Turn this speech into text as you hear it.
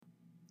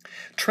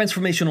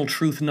Transformational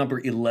truth number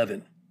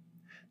 11.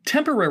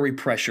 Temporary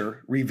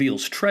pressure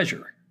reveals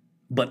treasure,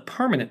 but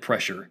permanent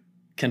pressure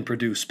can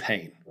produce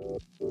pain.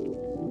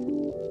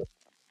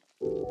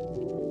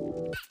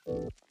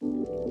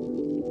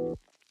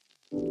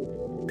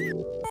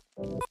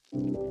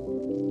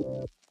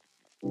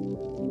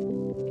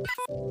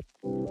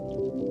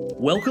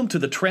 Welcome to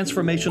the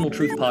Transformational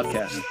Truth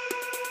Podcast,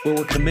 where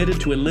we're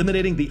committed to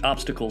eliminating the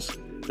obstacles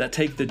that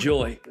take the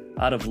joy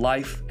out of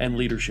life and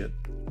leadership.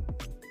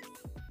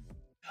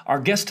 Our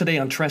guest today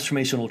on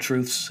Transformational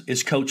Truths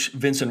is Coach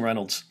Vincent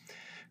Reynolds.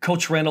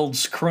 Coach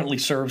Reynolds currently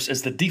serves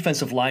as the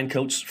defensive line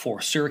coach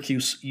for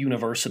Syracuse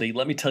University.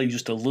 Let me tell you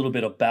just a little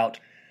bit about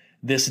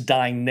this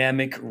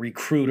dynamic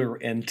recruiter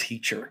and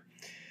teacher.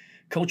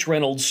 Coach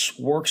Reynolds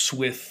works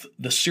with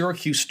the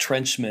Syracuse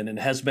Trenchmen and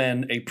has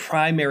been a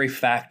primary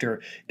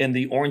factor in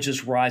the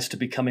Orange's rise to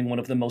becoming one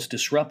of the most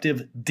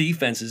disruptive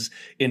defenses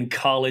in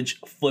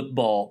college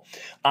football.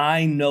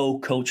 I know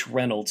Coach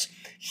Reynolds.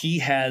 He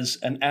has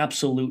an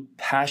absolute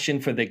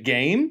passion for the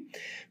game.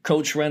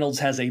 Coach Reynolds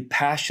has a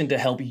passion to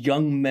help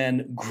young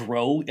men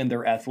grow in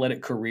their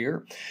athletic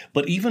career.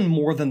 But even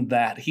more than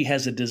that, he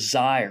has a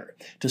desire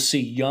to see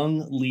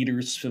young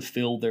leaders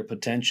fulfill their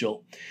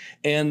potential.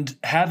 And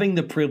having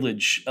the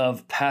privilege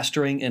of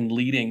pastoring and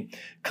leading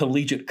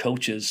collegiate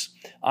coaches,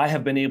 I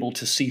have been able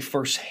to see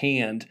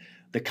firsthand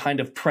the kind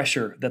of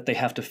pressure that they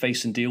have to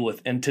face and deal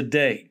with. And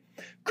today,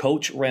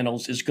 Coach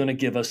Reynolds is going to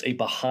give us a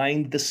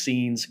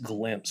behind-the-scenes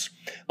glimpse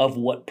of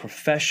what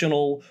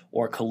professional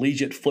or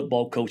collegiate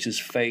football coaches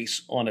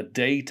face on a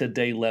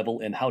day-to-day level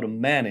and how to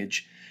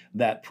manage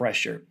that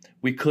pressure.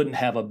 We couldn't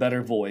have a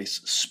better voice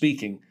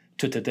speaking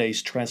to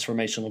today's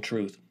transformational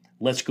truth.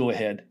 Let's go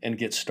ahead and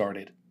get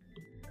started.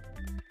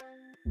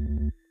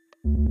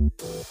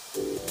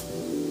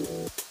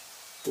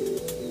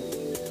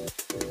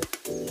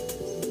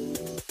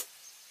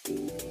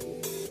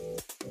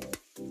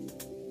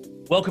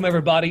 Welcome,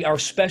 everybody. Our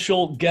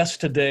special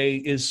guest today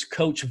is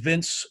Coach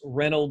Vince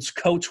Reynolds.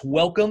 Coach,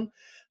 welcome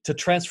to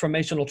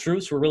Transformational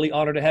Truths. We're really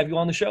honored to have you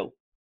on the show.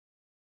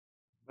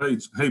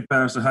 Hey,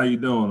 Pastor, how you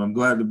doing? I'm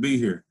glad to be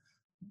here.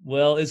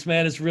 Well, it's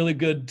really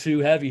good to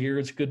have you here.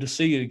 It's good to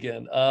see you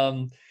again.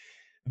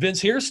 Vince,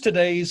 here's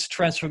today's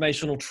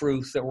transformational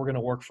truth that we're going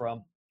to work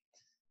from.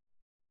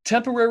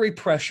 Temporary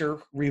pressure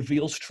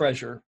reveals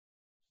treasure,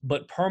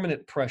 but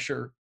permanent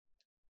pressure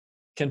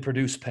can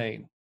produce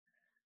pain.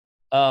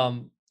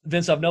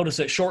 Vince, I've noticed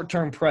that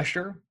short-term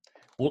pressure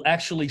will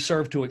actually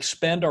serve to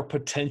expand our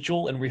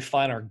potential and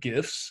refine our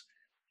gifts.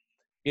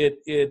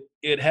 It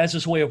has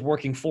this way of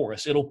working for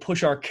us. It'll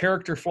push our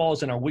character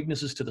flaws and our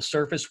weaknesses to the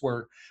surface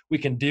where we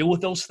can deal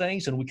with those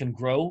things and we can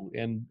grow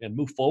and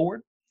move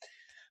forward.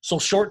 So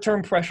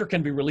short-term pressure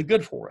can be really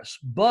good for us.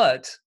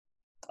 But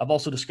I've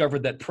also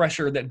discovered that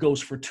pressure that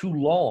goes for too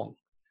long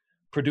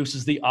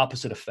produces the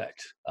opposite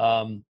effect.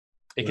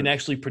 It can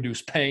actually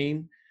produce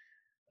pain.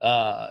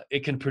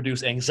 It can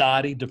produce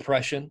anxiety,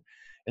 depression.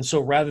 And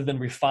so rather than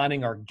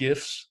refining our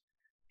gifts,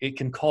 it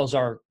can cause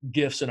our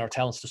gifts and our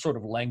talents to sort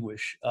of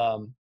languish.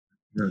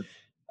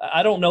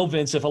 I don't know,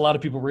 Vince, if a lot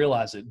of people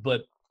realize it,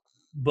 but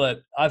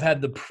I've had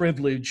the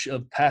privilege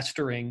of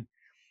pastoring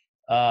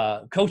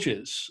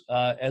coaches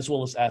as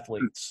well as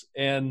athletes.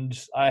 And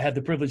I had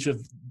the privilege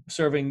of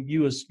serving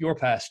you as your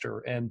pastor.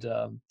 And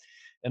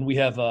we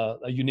have a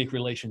unique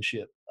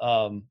relationship,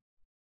 a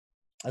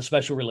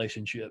special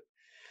relationship.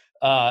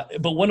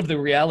 But one of the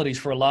realities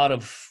for a lot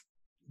of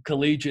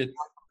collegiate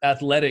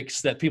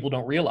athletics that people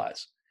don't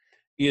realize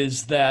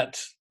is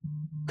that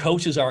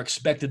coaches are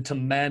expected to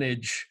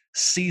manage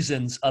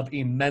seasons of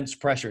immense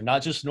pressure,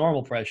 not just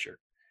normal pressure.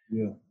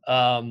 Yeah.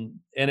 And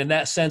in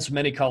that sense,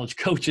 many college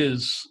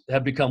coaches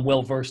have become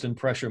well-versed in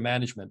pressure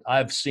management.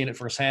 I've seen it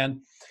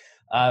firsthand.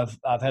 I've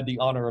had the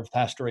honor of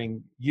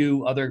pastoring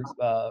you, other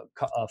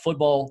college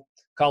football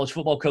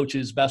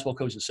coaches, basketball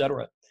coaches, et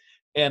cetera.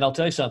 And I'll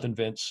tell you something,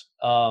 Vince.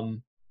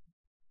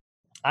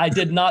 I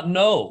did not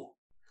know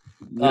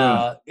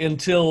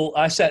until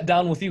I sat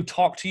down with you,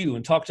 talked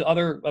to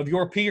other of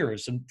your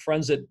peers and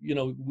friends that,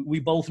 we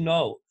both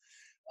know,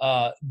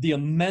 the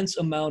immense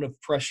amount of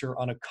pressure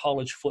on a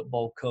college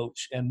football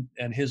coach and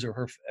his or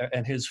her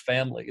and his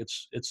family.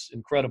 It's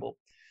incredible.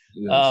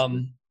 Yes.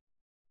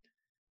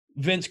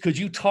 Vince, could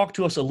you talk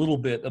to us a little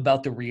bit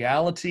about the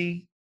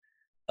reality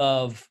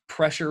of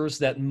pressures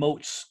that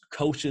most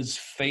coaches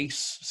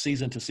face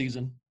season to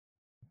season?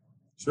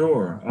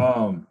 Sure.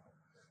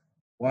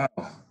 Wow.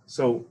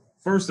 So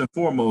first and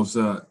foremost,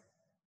 the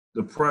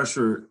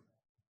pressure,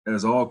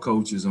 as all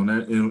coaches on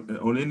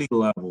any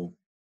level,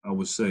 I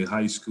would say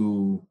high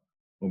school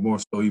or more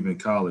so even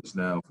college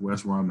now,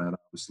 that's where I'm at,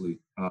 obviously.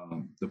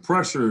 The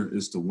pressure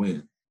is to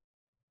win.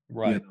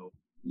 Right.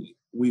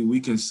 We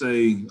can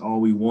say all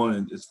we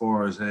want as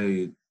far as,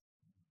 hey,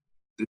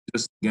 it's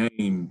just a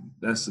game.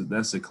 That's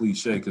a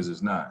cliche because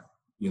it's not.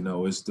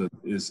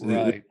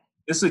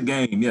 It's a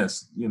game,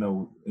 yes,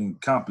 in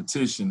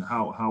competition.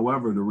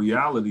 However, the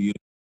reality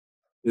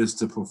is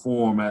to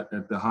perform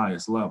at the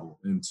highest level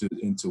and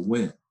to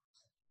win.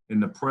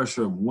 And the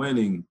pressure of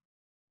winning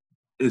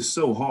it's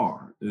so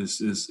hard.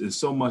 It's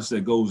so much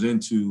that goes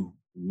into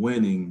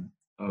winning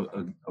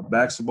a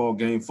basketball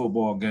game,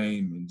 football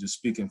game, and just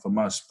speaking for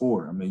my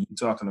sport. I mean, you're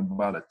talking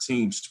about a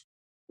team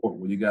sport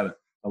where you got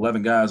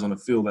 11 guys on the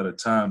field at a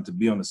time to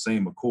be on the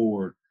same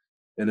accord,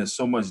 and there's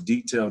so much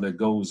detail that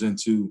goes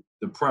into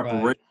the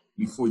preparation Right.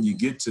 before you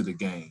get to the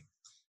game,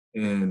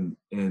 and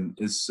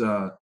it's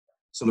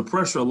so the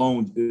pressure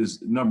alone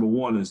is number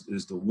one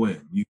is the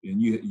win.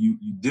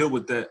 You deal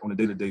with that on a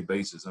day-to-day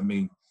basis. I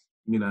mean,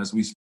 as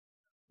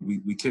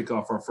we kick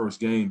off our first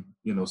game,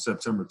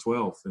 September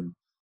 12th, and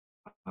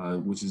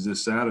which is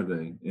this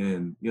Saturday,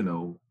 and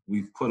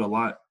we've put a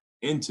lot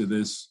into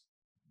this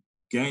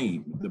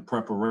game, the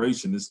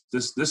preparation.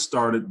 This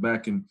started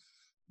back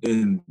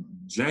in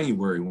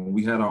January when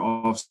we had our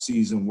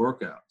off-season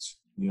workouts.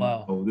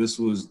 Wow. This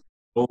was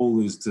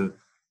goal is to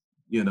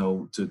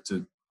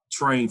to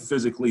train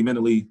physically,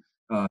 mentally,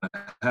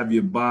 have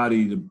your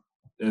body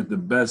at the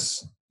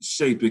best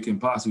shape it can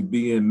possibly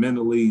be in,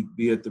 mentally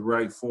be at the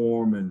right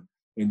form, and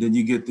then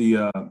you get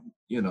the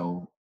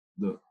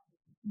the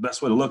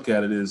best way to look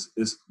at it is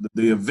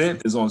the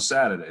event is on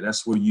Saturday.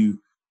 That's where you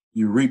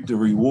reap the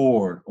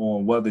reward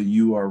on whether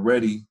you are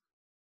ready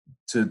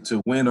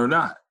to win or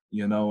not.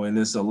 And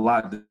it's a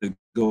lot that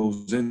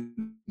goes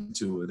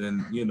into it.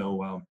 And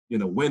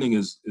winning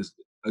is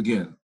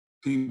again,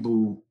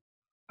 people.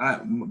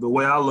 The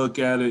way I look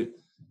at it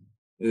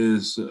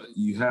is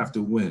you have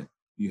to win.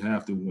 You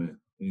have to win,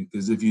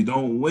 because if you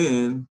don't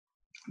win,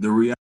 the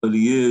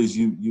reality is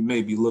you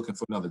may be looking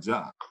for another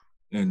job,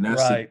 and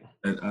that's Right.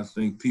 that I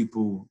think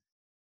people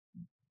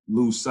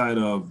lose sight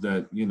of,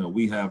 that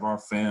we have our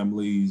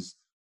families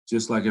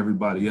just like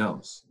everybody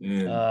else.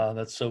 And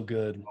That's so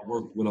good. I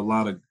work with a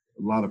lot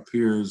of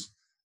peers,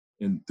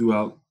 and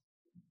throughout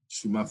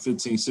my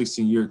 15,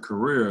 16-year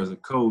career as a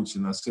coach,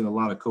 and I've seen a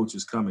lot of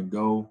coaches come and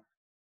go.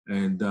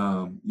 And,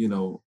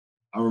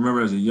 I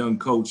remember as a young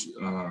coach,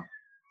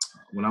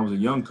 when I was a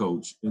young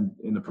coach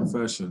in the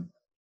profession, I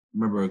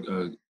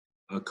remember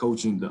a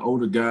coaching, the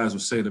older guys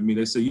would say to me,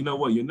 they say, you know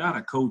what, you're not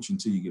a coach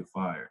until you get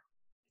fired.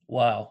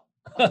 Wow.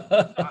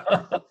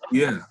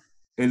 Yeah.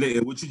 And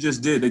what you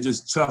just did, they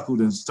just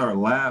chuckled and started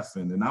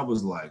laughing. And I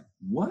was like,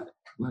 what?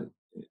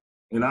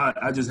 And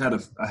I just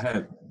I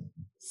had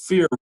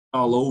fear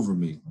all over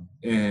me.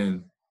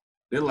 And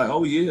they're like,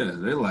 oh yeah.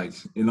 They're like,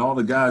 and all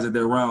the guys at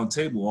their round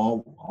table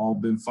all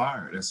been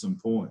fired at some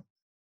point.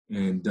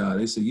 And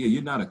they said, yeah,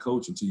 you're not a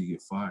coach until you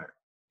get fired.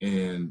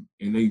 And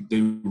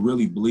they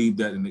really believed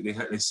that, and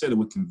they said it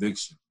with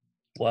conviction.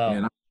 Wow.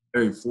 And I'm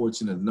very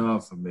fortunate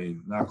enough. I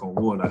mean, knock on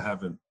wood, I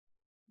haven't,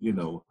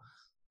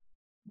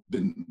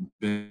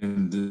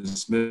 been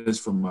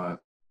dismissed from my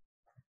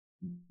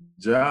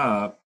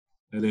job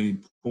at any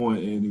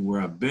point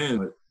anywhere I've been.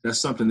 But that's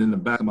something in the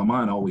back of my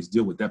mind I always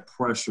deal with, that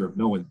pressure of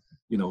knowing,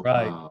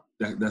 Right.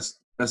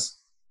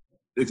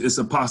 it's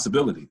a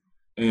possibility.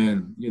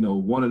 And,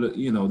 one of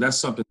the, that's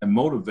something that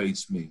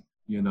motivates me,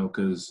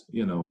 because,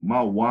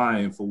 my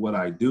why for what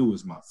I do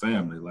is my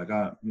family. Like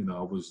I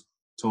was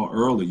taught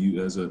early,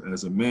 you as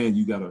a man,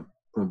 you got to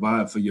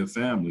provide for your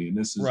family. And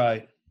this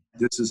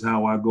is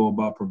how I go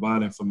about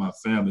providing for my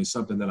family. It's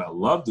something that I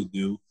love to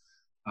do,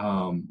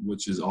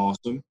 which is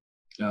awesome.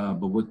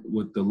 But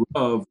with the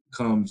love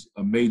comes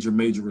a major,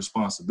 major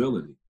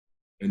responsibility,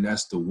 and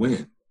that's to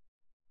win.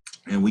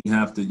 And we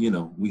have to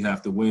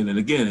win. And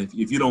again, if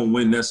you don't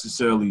win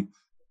necessarily,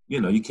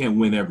 you can't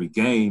win every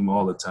game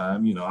all the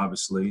time.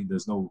 Obviously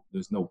there's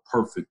no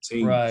perfect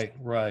team. Right.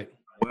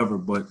 However,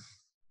 but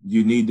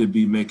you need to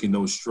be making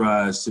those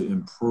strides to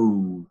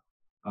improve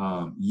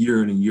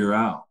year in and year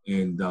out.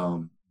 And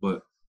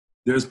but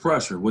there's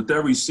pressure with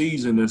every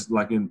season. There's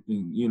like in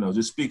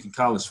just speaking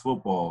college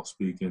football,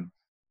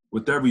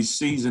 with every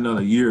season of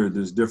the year,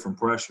 there's different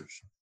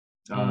pressures.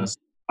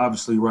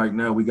 Obviously, right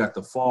now we got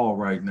the fall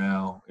right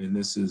now, and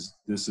this is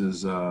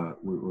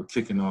we're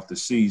kicking off the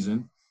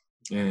season,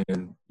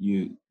 and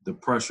the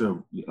pressure,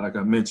 like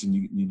I mentioned,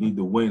 you need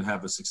to win,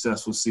 have a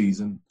successful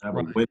season, have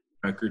a winning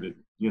record.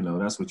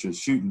 That's what you're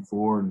shooting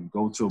for, and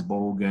go to a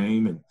bowl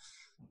game, and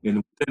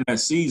within that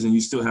season, you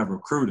still have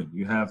recruiting.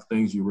 You have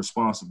things you're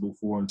responsible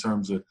for in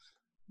terms of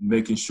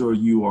making sure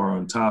you are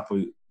on top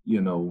of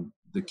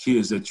the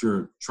kids that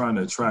you're trying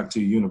to attract to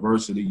your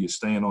university. You're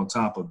staying on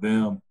top of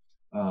them.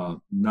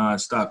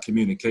 Nonstop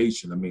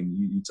communication. I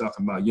mean, you're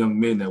talking about young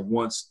men that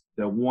want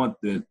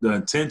the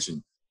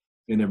attention,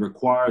 and it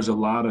requires a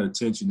lot of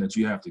attention that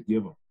you have to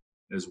give them,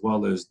 as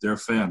well as their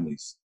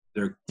families,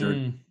 their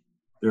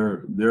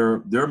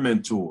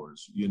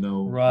mentors.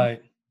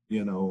 Right.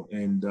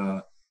 And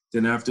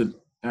then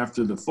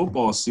after the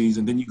football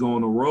season, then you go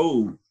on the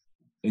road,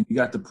 and you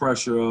got the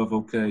pressure of,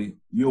 okay,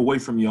 you're away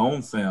from your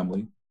own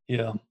family.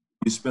 Yeah.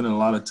 You're spending a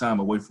lot of time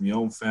away from your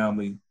own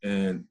family,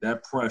 and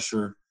that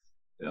pressure.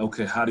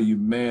 Okay, how do you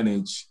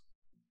manage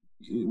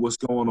what's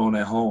going on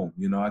at home?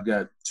 I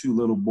got two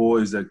little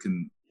boys that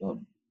can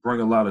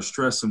bring a lot of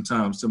stress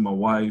sometimes to my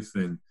wife,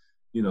 and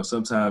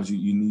sometimes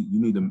you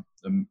need a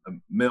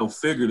male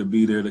figure to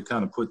be there to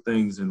kind of put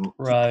things in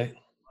line,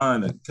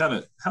 to kind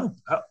of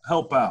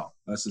help out.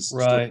 That's just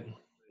right.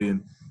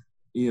 and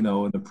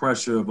and the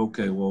pressure of,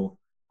 okay, well,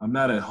 I'm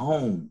not at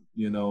home,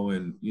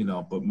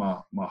 but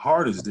my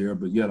heart is there,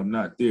 but yet I'm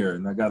not there,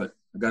 and I got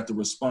the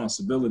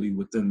responsibility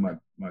within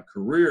my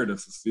career to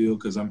fulfill,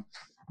 because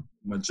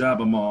my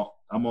job, I'm all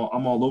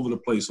over the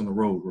place on the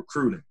road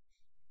recruiting.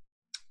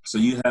 So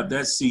you have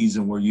that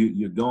season where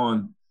you're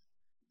gone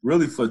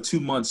really for a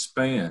 2-month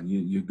span.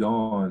 You're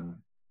gone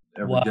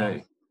every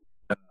day.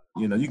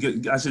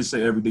 I should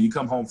say every day. You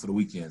come home for the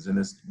weekends, and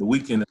it's the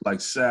weekend is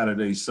like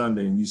Saturday,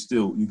 Sunday, and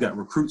you got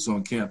recruits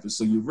on campus,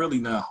 so you're really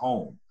not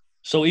home.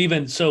 So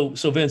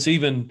Vince,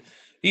 even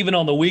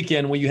on the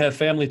weekend when you have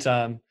family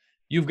time,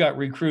 you've got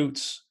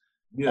recruits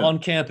on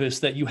campus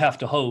that you have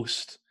to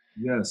host.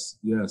 Yes.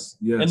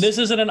 And this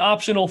isn't an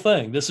optional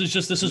thing. This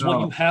is what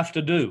you have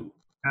to do.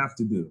 Have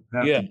to do.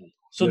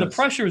 So the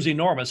pressure is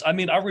enormous. I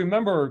mean, I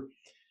remember,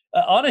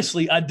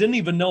 honestly, I didn't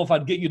even know if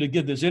I'd get you to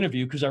give this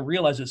interview because I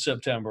realized it's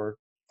September.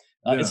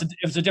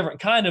 It's a different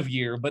kind of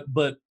year,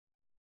 but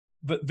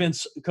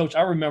Vince, Coach,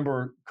 I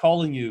remember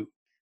calling you,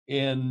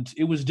 and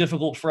it was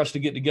difficult for us to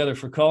get together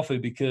for coffee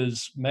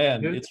because,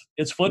 man,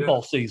 it's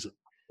football season.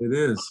 It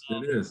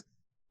is.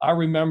 I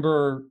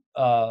remember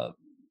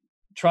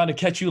trying to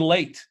catch you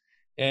late,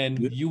 and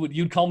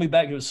you'd call me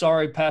back. It was,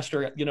 sorry,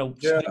 Pastor,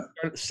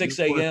 6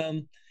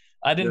 a.m.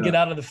 I didn't get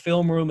out of the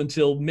film room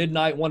until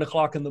midnight, 1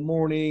 o'clock in the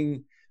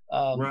morning.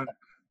 Right.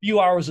 Few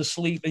hours of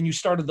sleep, and you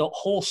started the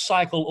whole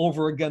cycle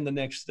over again the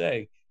next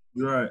day.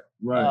 Right.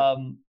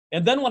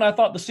 And then when I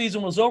thought the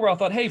season was over, I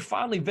thought, hey,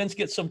 finally Vince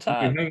gets some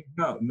time.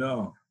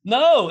 No.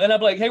 And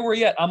I'm like, hey, where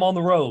you at? I'm on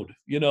the road.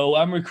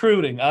 I'm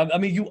recruiting. I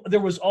mean, there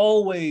was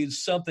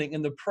always something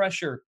in the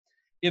pressure.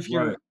 If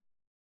you're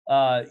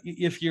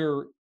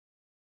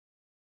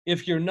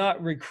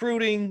not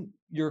recruiting,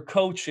 you're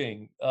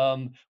coaching.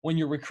 When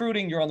you're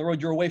recruiting, you're on the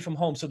road. You're away from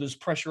home, so there's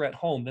pressure at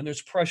home. Then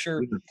there's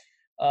pressure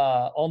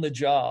on the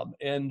job.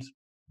 And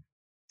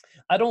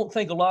I don't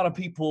think a lot of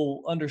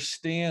people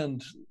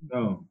understand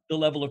the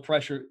level of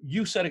pressure.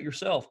 You said it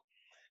yourself.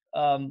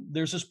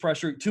 There's this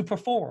pressure to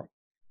perform.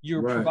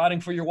 You're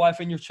providing for your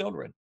wife and your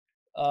children.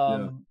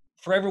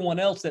 For everyone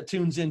else that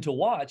tunes in to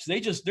watch,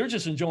 they're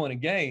just enjoying a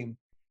game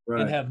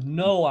and have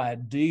no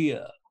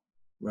idea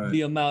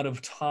the amount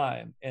of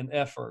time and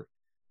effort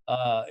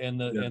and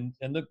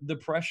the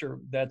pressure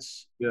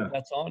that's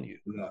on you.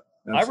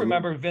 I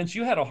remember, Vince,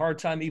 you had a hard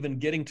time even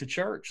getting to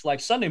church. Like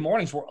Sunday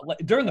mornings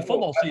during the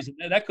football season,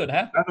 that could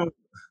happen.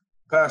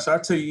 Pastor, I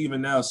tell you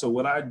even now, so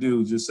what I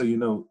do, just so you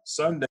know,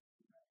 Sunday,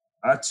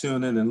 I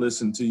tune in and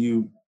listen to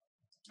you.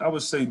 I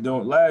would say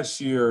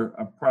last year,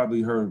 I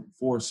probably heard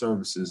 4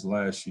 services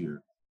last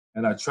year.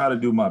 And I try to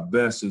do my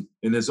best. And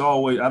it's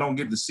always, I don't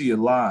get to see it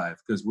live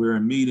because we're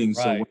in meetings.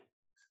 Right. So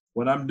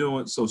what I'm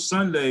doing, so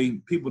Sunday,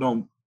 people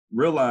don't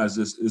realize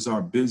this is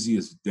our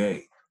busiest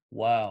day.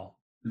 Wow.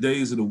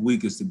 Days of the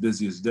week is the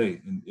busiest day.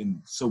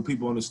 And so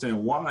people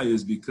understand why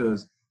is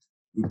because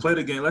we play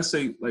the game. Let's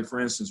say, like,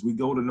 for instance, we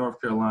go to North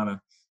Carolina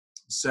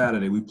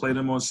Saturday. We play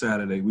them on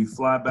Saturday. We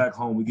fly back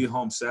home. We get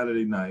home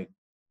Saturday night.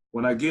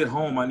 When I get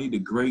home, I need to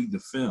grade the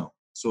film.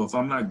 So if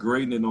I'm not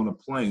grading it on a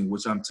plane,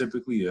 which I'm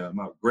typically, I'm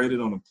not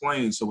graded on a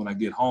plane. So when I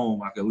get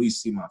home, I can at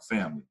least see my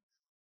family.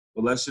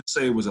 But let's just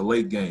say it was a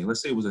late game.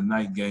 Let's say it was a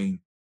night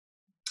game.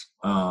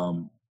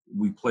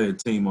 We play a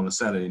team on a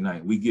Saturday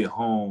night. We get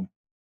home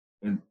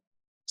and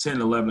 10,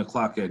 11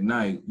 o'clock at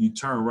night, you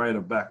turn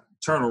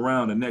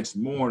around the next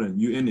morning,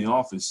 you're in the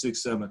office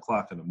 6, 7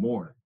 o'clock in the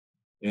morning,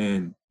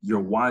 and you're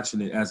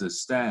watching it as a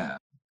staff.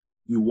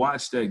 You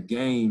watch that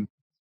game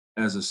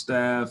as a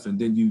staff, and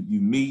then you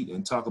meet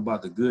and talk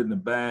about the good and the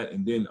bad,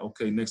 and then,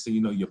 okay, next thing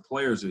you know, your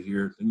players are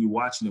here, and you're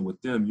watching it with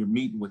them, you're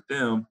meeting with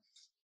them.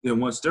 Then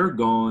once they're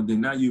gone,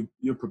 then now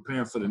you're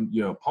preparing for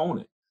your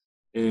opponent.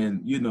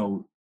 And,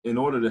 in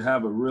order to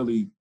have a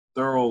really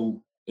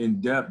thorough,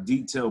 in-depth,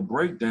 detailed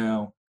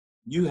breakdown,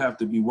 you have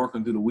to be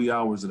working through the wee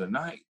hours of the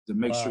night to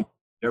make sure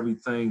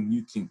everything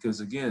you can, because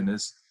again,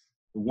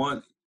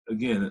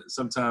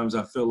 sometimes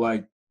I feel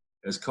like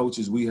as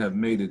coaches, we have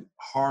made it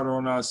harder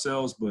on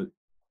ourselves, but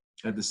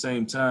at the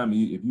same time,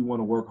 if you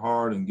want to work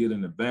hard and get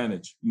an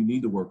advantage, you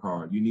need to work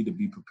hard. You need to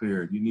be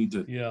prepared. You need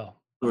to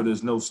sure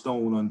there's no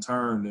stone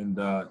unturned, and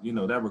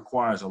that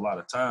requires a lot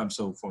of time.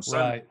 So for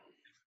Sunday,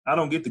 I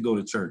don't get to go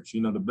to church.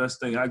 The best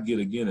thing I get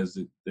again is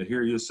to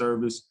hear your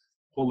service,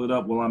 pull it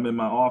up while I'm in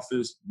my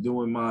office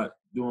doing my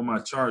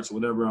charts,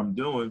 whatever I'm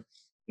doing,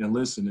 and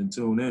listen and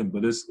tune in.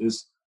 But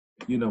it's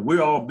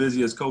we're all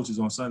busy as coaches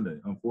on Sunday,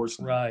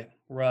 unfortunately.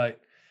 Right.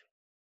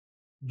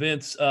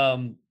 Vince,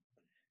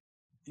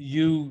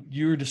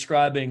 you're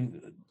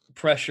describing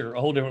pressure,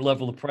 a whole different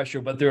level of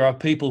pressure, but there are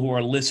people who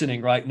are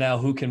listening right now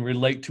who can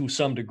relate to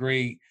some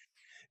degree,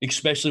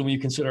 especially when you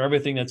consider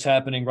everything that's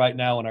happening right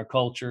now in our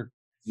culture.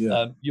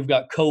 You've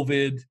got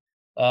COVID.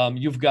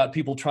 You've got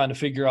people trying to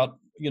figure out,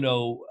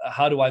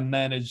 how do I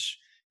manage?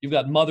 You've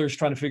got mothers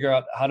trying to figure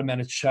out how to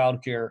manage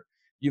childcare.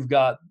 You've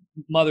got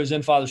mothers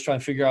and fathers trying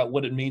to figure out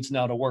what it means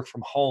now to work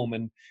from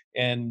home.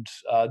 And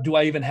do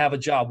I even have a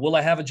job? Will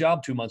I have a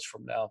job 2 months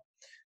from now?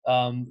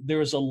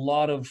 There is a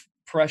lot of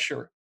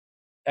pressure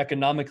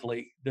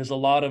economically. There's a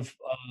lot of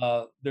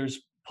there's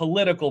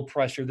political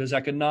pressure, there's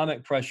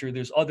economic pressure,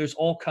 there's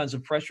all kinds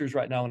of pressures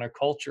right now in our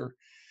culture.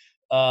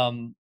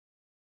 Um,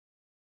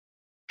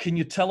 can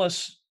you tell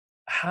us,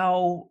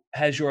 how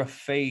has your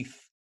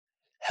faith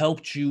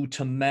helped you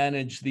to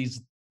manage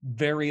these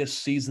various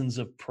seasons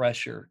of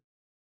pressure?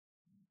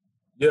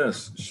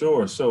 Yes,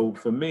 sure. So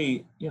for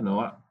me,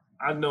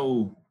 I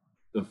know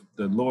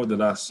the Lord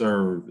that I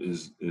serve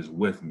is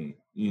with me,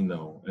 and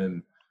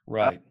I,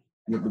 Right.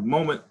 the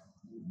moment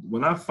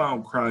when I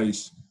found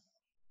Christ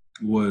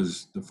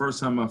was the first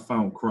time I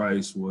found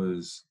Christ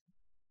was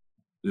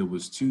it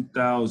was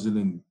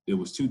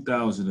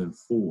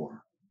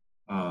 2004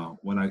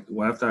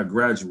 after I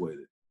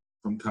graduated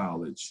from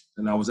college,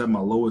 and I was at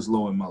my lowest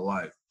low in my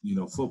life.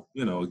 Again,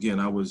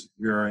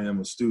 here I am,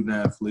 a student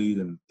athlete,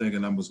 and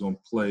thinking I was going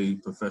to play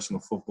professional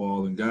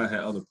football, and God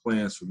had other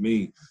plans for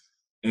me.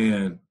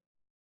 And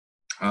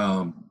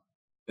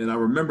and I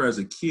remember as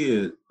a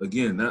kid,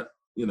 again, that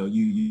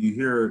you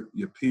hear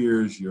your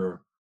peers,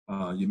 your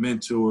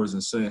mentors,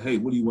 and saying, "Hey,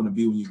 what do you want to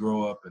be when you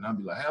grow up?" And I'd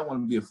be like, "Hey, I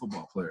want to be a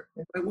football player."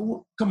 Like,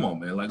 well, come on,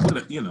 man! Like,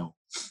 what? Think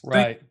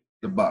Right.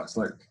 the box.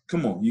 Like,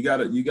 come on, you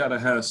gotta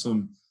have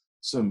some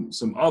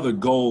other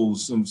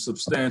goals, some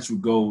substantial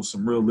goals,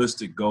 some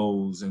realistic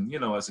goals. And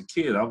as a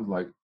kid, I was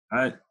like,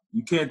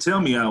 you can't tell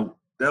me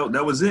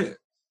that was it.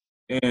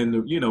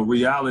 And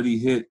reality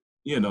hit.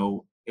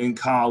 In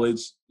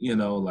college,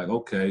 like,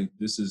 okay,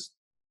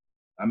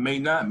 I may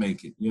not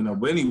make it.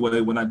 But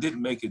anyway, when I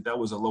didn't make it, that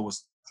was the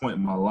lowest point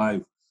in my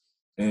life,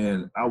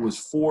 and I was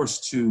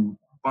forced to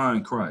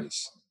find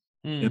Christ.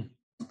 And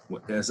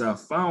Mm. as I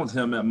found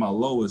Him at my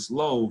lowest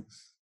low,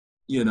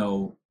 you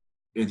know,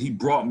 and He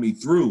brought me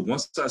through.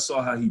 Once I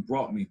saw how He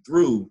brought me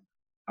through,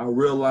 I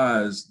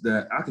realized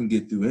that I can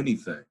get through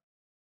anything.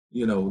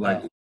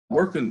 Like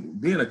Wow.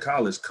 being a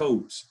college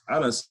coach, I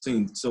done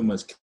seen so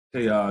much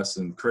chaos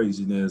and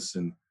craziness,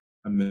 and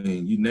I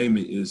mean, you name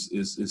it, it's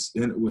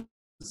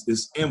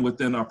in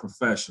within our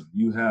profession.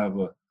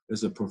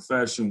 It's a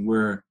profession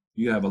where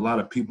you have a lot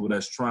of people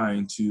that's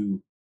trying to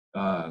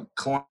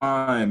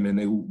climb, and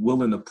they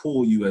willing to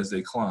pull you as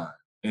they climb,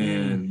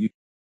 Mm. and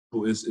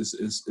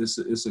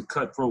it's a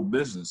cutthroat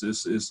business.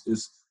 It's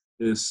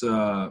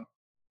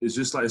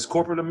just like it's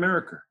corporate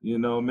America. You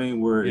know what I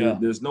mean? Where Yeah.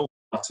 there's no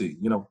loyalty.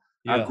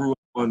 I Yeah. grew up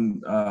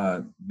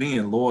on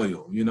being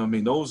loyal. You know what I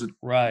mean? Those are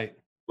Right.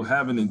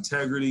 having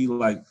integrity.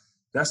 Like,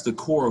 that's the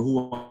core of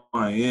who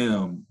I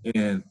am.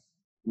 And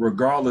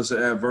regardless of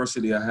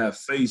adversity I have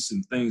faced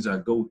and things I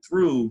go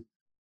through,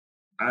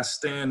 I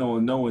stand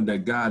on knowing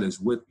that God is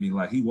with me.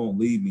 Like, He won't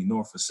leave me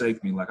nor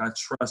forsake me. Like, I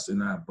trust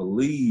and I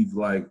believe,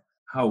 like,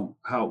 how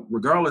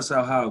regardless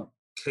of how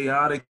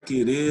chaotic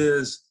it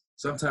is,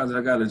 sometimes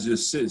I gotta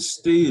just sit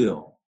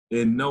still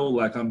and know,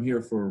 like, I'm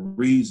here for a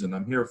reason.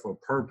 I'm here for a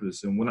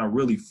purpose. And when I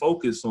really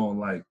focus on,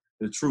 like,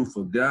 the truth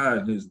of God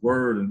and His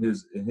word and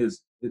his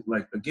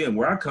like, again,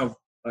 where I come,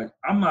 like,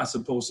 I'm not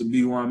supposed to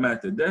be where I'm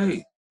at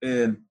today.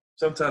 And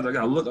sometimes I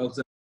gotta look up and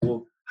say,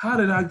 well, how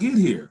did I get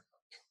here?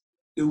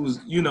 It was,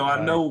 I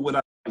Right. know what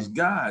I was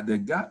God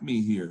that got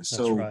me here. That's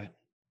So right.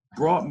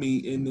 brought me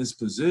in this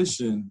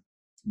position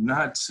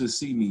not to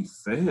see me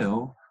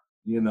fail.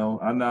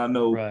 I now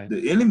know Right.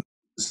 the enemy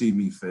to see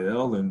me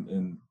fail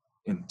and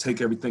take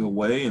everything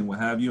away and what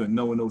have you, and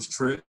knowing those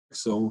tricks.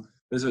 So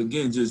it's,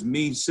 again, just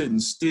me sitting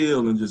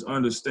still and just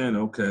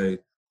understanding, okay,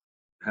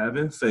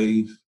 having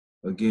faith,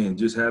 again,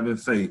 just having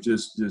faith,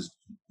 just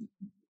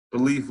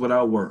belief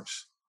without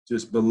works.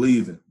 Just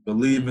Mm.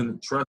 believing,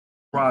 trust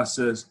the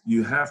process.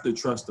 You have to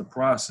trust the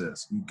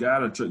process. You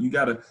gotta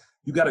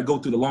go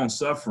through the long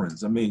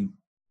sufferings. I mean,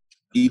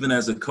 even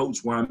as a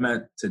coach where I'm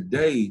at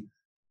today,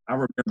 I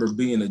remember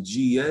being a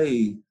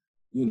GA,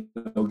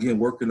 again,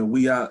 working the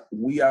wee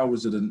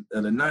hours of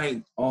the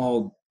night,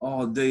 all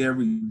day,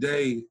 every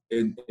day,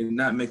 and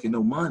not making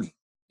no money.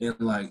 And,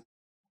 like,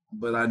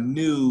 but I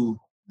knew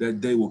that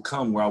day will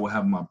come where I would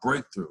have my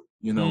breakthrough.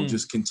 Mm.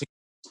 Just continue,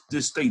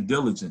 just stay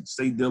diligent,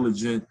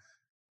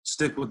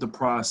 stick with the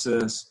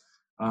process,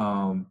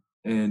 and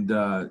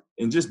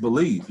just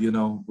believe.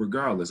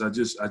 Regardless, I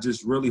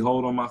just really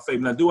hold on my faith.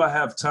 Now, do I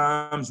have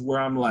times where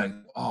I'm like,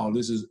 oh,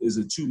 is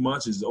it too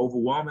much? Is it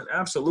overwhelming?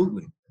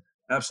 Absolutely.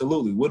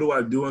 Absolutely. What do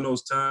I do in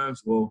those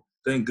times? Well,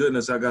 thank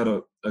goodness I got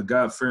a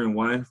God-fearing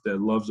wife that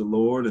loves the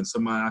Lord, and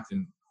somebody I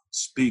can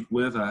speak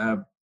with. I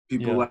have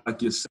people Yeah.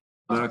 like yourself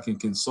that I can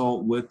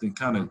consult with and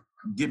kind of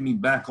get me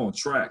back on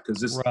track,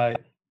 because it's Right.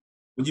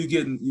 when you're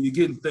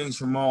getting things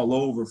from all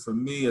over. For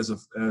me, as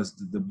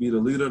to be the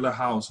leader of the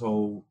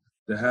household,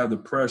 to have the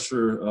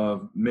pressure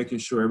of making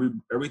sure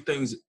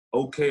everything's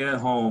okay at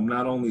home.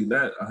 Not only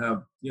that, I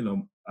have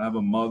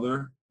a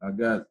mother, I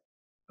got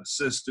a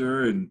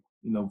sister, and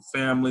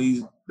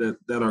families that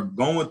are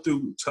going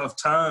through tough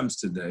times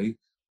today.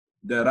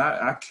 That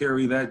I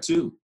carry that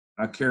too.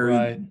 I carry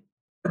Right.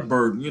 their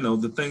burden.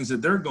 The things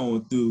that they're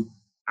going through,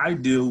 I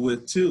deal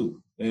with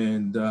too.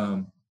 And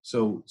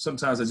so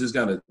sometimes I just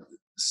gotta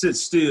sit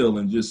still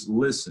and just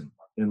listen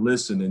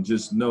and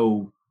just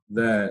know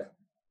that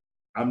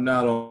I'm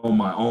not on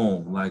my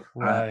own. Like,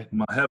 Right.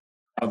 my Heavenly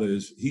father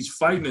he's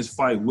fighting this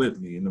fight with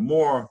me. And the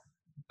more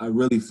I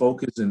really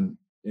focus and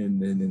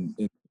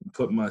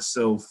put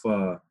myself,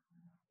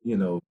 you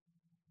know,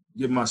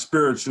 get my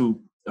spiritual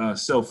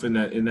self in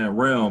that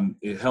realm,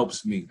 it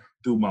helps me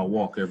through my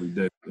walk every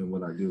day in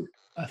what I do.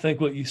 I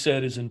think what you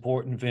said is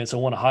important, Vince. I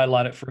want to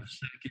highlight it for a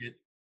second.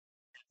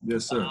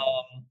 Yes, sir.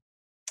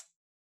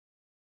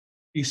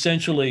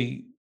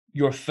 Essentially,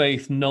 your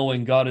faith,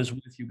 knowing God is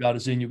with you, God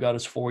is in you, God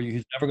is for you.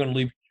 He's never going to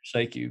leave you or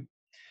forsake you.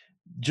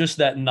 Just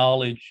that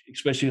knowledge,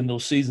 especially in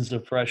those seasons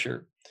of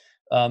pressure,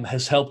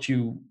 has helped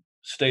you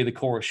stay the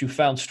course. You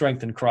found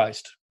strength in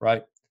Christ,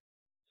 right?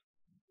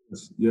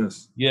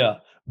 Yes. Yeah.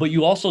 But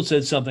you also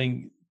said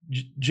something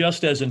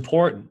just as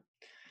important.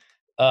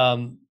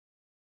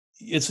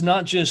 It's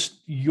not just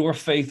your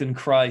faith in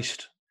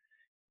Christ,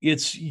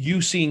 it's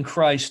you seeing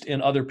Christ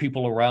in other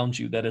people around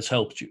you that has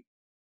helped you.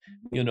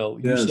 You know,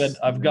 you said,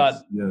 I've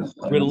got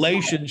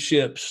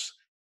relationships,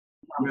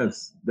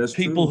 Yes, that's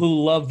people true.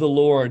 who love the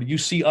Lord. You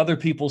see other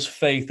people's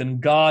faith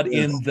and God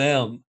in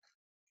them.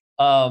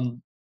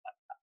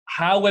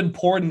 How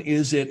important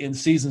is it in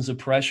seasons of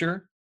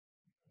pressure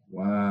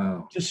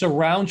to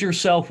surround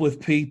yourself with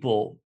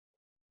people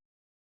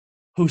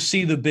who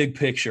see the big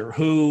picture,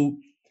 who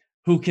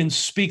can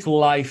speak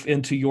life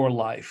into your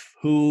life,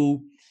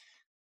 who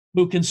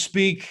can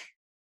speak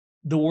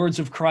the words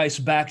of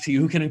Christ back to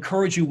you, who can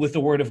encourage you with the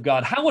word of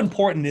God? How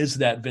important is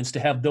that, Vince, to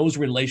have those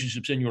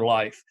relationships in your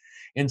life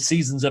in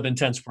seasons of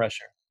intense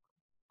pressure?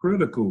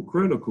 Critical,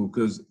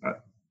 because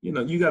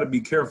you got to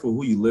be careful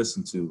who you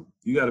listen to.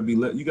 You got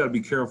to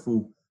be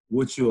careful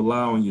what you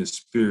allow in your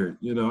spirit.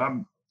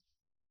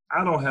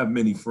 I don't have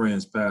many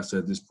friends past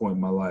at this point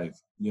in my life.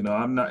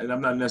 I'm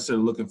not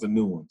necessarily looking for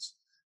new ones.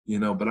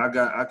 But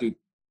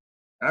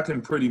I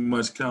can pretty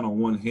much count on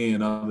one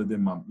hand, other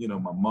than my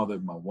mother,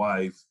 my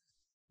wife.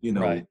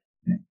 Right.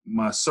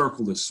 My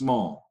circle is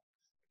small.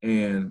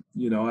 And,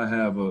 I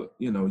have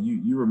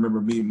you remember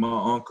me,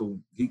 my uncle,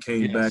 he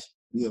came back,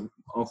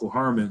 Uncle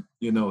Herman,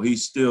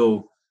 he's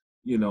still,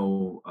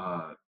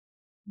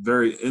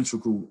 very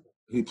integral.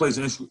 He plays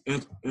an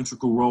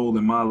integral role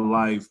in my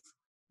life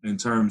in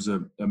terms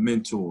of a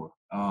mentor.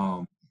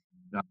 The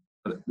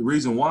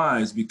reason why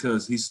is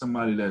because he's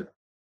somebody that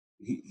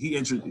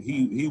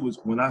he was,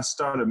 when I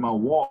started my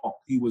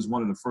walk, he was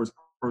one of the first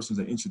persons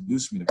that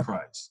introduced me to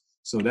Christ.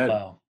 So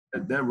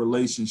that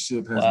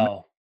relationship has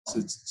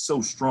it's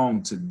so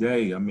strong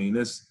today. I mean,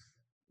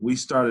 we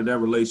started that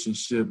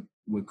relationship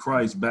with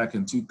Christ back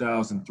in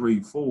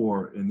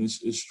 2003-4, and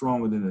it's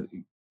stronger than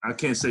I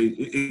can't say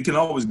it can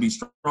always be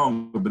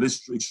stronger, but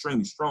it's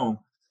extremely strong.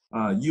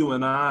 You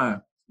and I,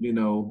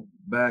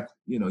 back,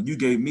 you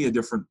gave me a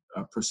different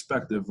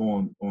perspective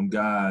on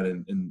God,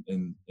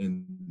 and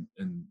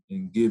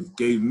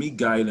gave me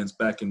guidance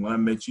back when I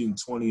met you in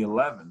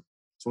 2011,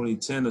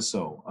 2010 or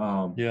so.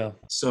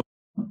 So.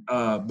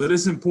 But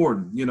it's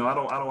important, I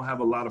don't have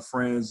a lot of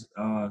friends,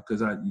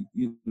 because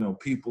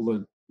people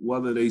are,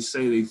 whether they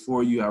say they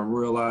for you, I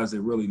realize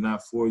they're really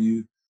not for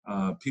you.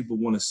 People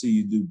want to see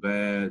you do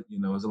bad.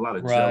 There's a lot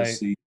of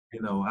jealousy.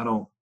 I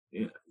don't,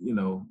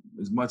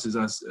 as much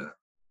as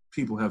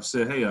people have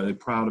said, hey, are they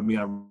proud of me?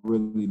 I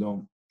really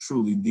don't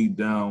truly deep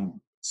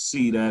down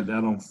see that. I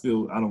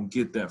don't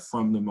get that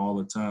from them all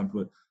the time.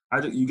 But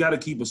you got to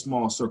keep a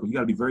small circle. You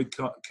got to be very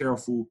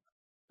careful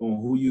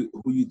on who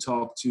you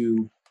talk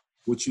to,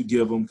 what you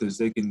give them, because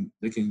they can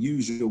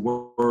use your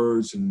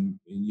words and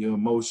your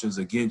emotions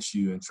against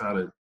you and try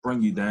to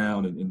bring you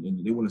down,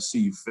 and they want to see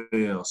you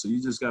fail. So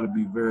you just got to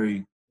be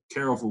very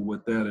careful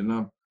with that.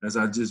 And as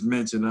I just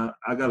mentioned,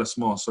 I got a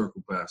small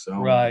circle, Pastor.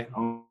 I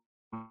don't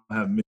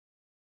have many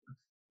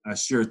I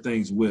share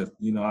things with.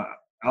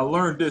 I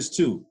learned this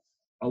too.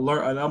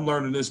 I'm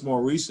learning this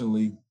more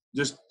recently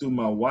just through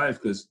my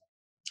wife, because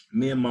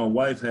me and my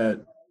wife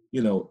had,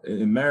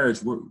 in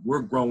marriage,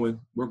 we're growing,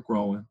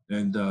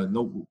 and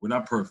no, we're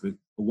not perfect.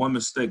 But one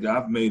mistake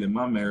I've made in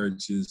my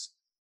marriage is,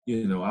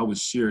 I would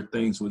share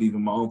things with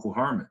even my Uncle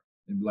Herman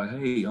and be like,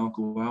 "Hey,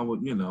 Uncle, I would,"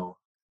 and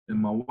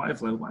my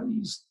wife like, "Why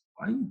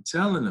are you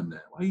telling him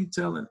that? Why are you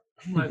telling?"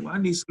 I'm like, "Well, I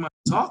need somebody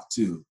to talk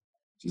to."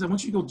 She's like, "Why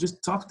don't you go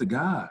just talk to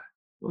God?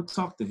 Go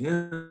talk to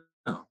him,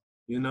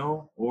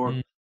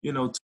 or."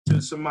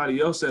 To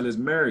somebody else that is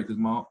married, because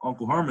my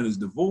Uncle Herman is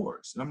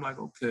divorced. And I'm like,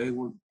 okay,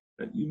 well,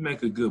 I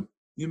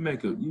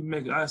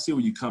see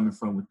where you're coming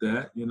from with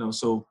that,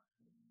 So,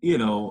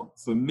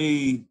 for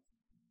me,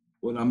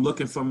 when I'm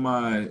looking for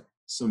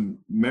some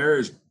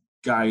marriage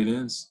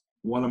guidance,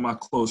 one of my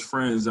close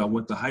friends I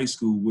went to high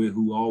school with,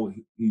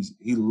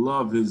 he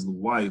loved his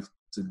wife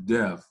to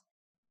death.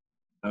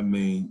 I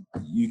mean,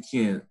 you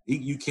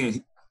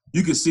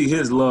can see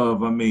his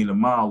love. I mean,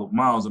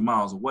 miles and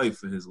miles away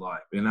for his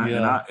life, and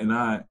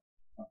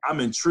I'm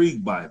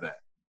intrigued by that.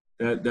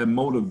 That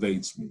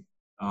motivates me.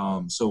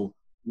 So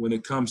when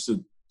it comes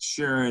to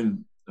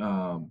sharing,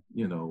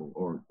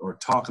 or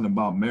talking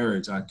about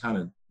marriage, I kind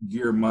of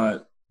gear my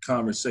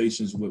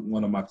conversations with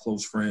one of my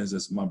close friends,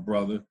 that's my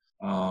brother,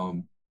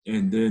 and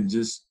then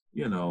just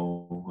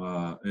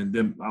and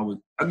then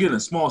I get in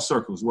small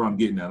circles where I'm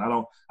getting at.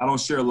 I don't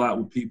share a lot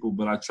with people,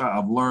 but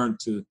I've learned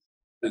to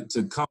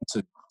come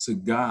to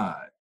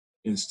God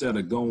instead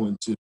of going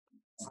to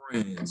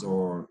friends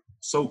or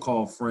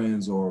so-called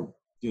friends or,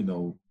 Yeah,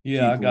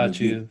 I people to got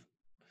get. you.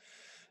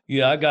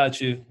 Yeah, I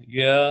got you.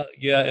 Yeah,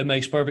 yeah, it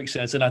makes perfect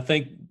sense. And I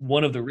think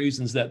one of the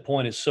reasons that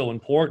point is so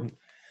important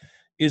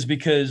is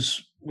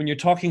because when you're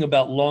talking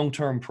about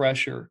long-term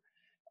pressure,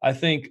 I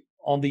think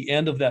on the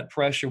end of that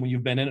pressure, when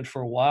you've been in it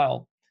for a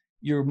while,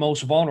 you're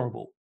most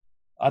vulnerable.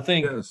 I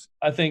think Yes,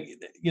 I think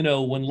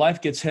when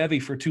life gets heavy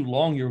for too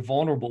long, you're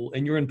vulnerable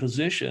and you're in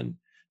position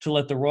to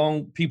let the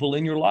wrong people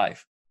in your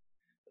life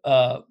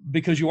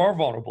because you are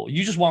vulnerable.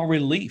 You just want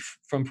relief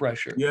from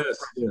pressure. yes,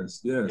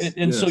 yes, And, yes,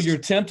 and so yes, you're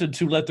tempted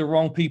to let the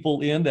wrong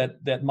people in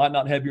that might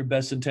not have your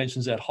best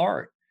intentions at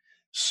heart.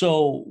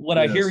 So what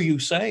I hear yes, you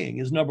saying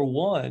is number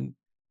one,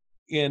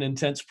 in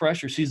intense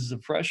pressure, seasons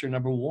of pressure,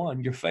 number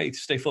one, your faith,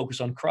 stay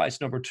focused on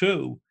Christ. Number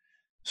two,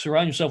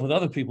 surround yourself with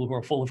other people who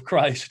are full of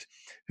Christ,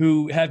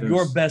 who have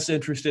your yes, best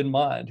interest in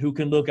mind, who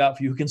can look out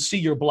for you, who can see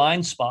your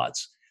blind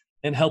spots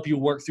and help you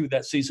work through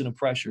that season of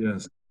pressure.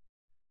 yes.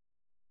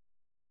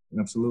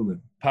 Absolutely,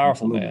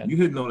 Powerful, absolutely. man. You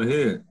hitting on the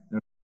head.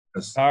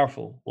 Yes,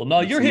 Powerful. Well, no,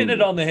 you're hitting it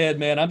absolutely. on the head,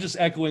 man. I'm just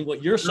echoing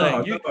what you're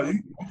No, saying.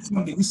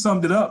 no, you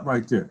summed it up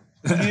right there.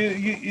 Yeah,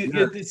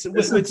 it's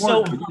It's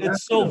so important. You have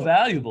it's to so though.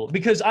 valuable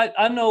because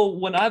I know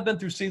when I've been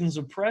through seasons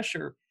of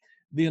pressure,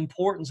 the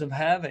importance of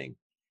having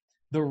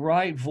the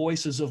right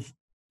voices of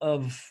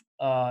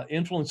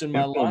influence in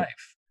my Influence.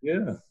 life,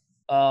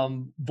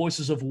 Yeah,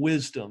 voices of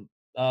wisdom,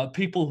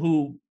 people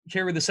who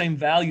carry the same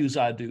values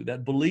I do,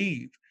 that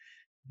believe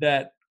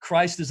that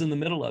Christ is in the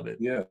middle of it.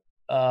 yeah,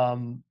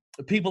 Um,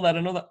 People that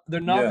I know that they're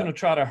not going yeah. to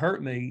try to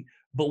hurt me,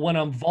 but when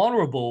I'm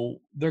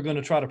vulnerable, they're going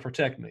to try to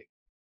protect me.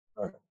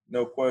 Right.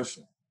 No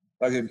question.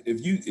 Like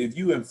if you get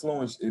your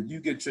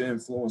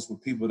influence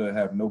with people that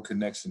have no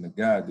connection to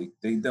God,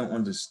 they don't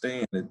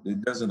understand it.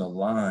 It doesn't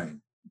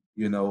align.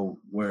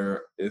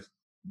 Where if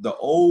the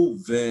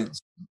old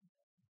Vince,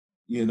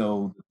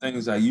 the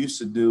things I used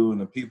to do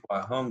and the people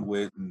I hung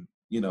with, and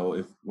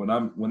if when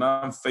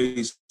I'm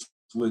faced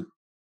with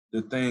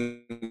the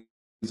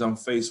things I'm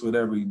faced with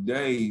every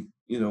day,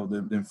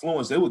 the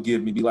influence they would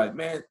give me be like,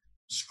 man,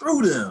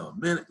 screw them,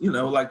 man.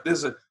 Like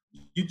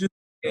you just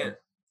can't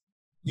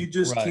you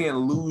just Right. can't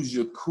lose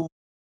your cool.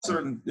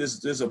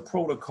 There's a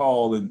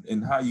protocol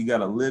in how you got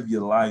to live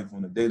your life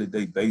on a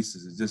day-to-day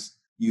basis. It's just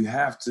you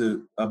have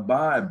to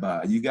abide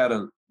by. You got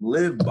to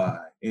live by.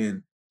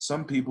 And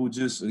some people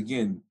just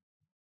again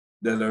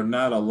that are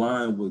not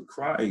aligned with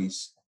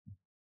Christ.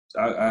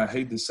 I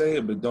hate to say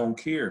it, but don't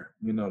care.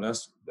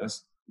 That's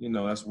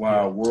why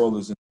our Yeah, world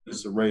is in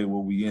disarray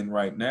where we in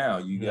right now.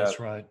 You got that's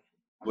right.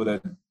 people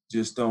that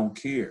just don't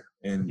care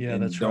and Yeah,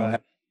 and that's don't have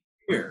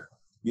right. fear.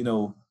 You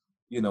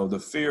know, the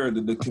fear,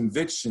 the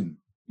conviction.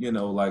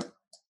 Like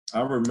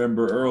I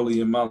remember early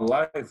in my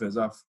life as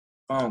I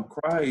found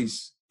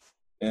Christ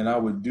and I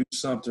would do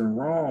something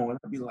wrong and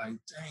I'd be like,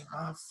 dang,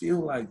 I feel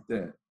like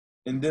that.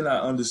 And then I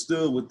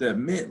understood what that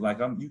meant. Like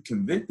you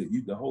convicted,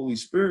 the Holy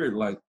Spirit,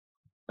 like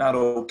not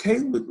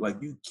okay with, like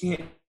you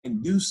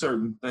can't do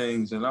certain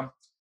things. And I'm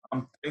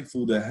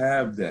thankful to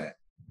have that,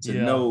 to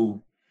Yeah,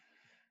 know.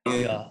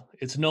 And yeah.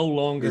 It's no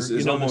longer,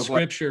 it's almost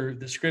like,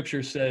 the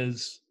scripture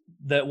says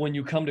that when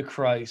you come to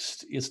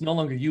Christ, it's no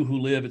longer you who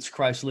live, it's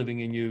Christ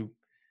living in you.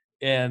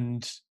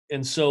 And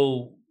and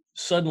so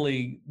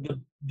suddenly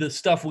the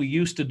stuff we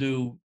used to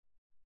do,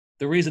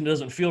 the reason it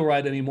doesn't feel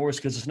right anymore is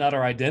because it's not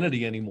our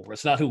identity anymore.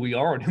 It's not who we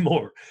are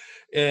anymore.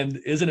 And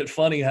isn't it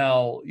funny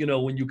how,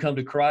 when you come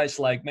to Christ,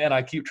 like, man,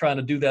 I keep trying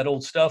to do that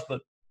old stuff,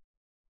 but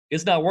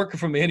it's not working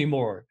for me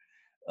anymore.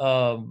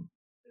 Um,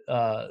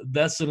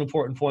 that's an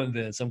important point,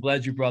 Vince. I'm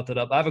glad you brought that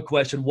up. I have a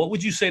question. What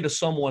would you say to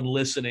someone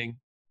listening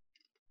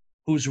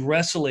who's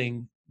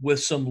wrestling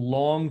with some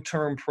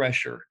long-term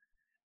pressure?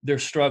 They're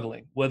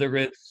struggling, whether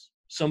it's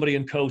somebody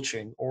in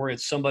coaching or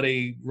it's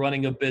somebody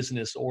running a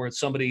business or it's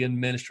somebody in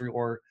ministry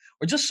or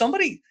just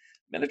somebody,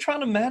 man, they're trying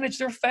to manage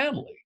their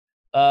family.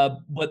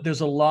 But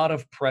there's a lot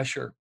of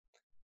pressure.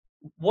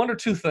 One or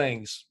two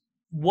things.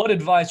 What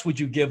advice would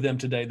you give them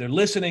today? They're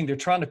listening, they're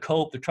trying to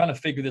cope, they're trying to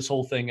figure this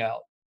whole thing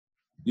out.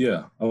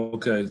 yeah,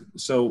 okay.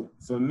 So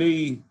for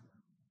me,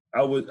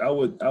 I would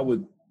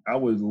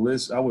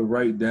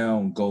write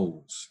down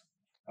goals.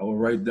 I would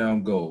write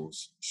down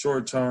goals,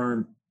 short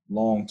term,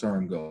 long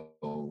term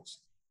goals.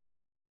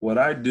 What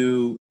I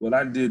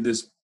did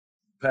this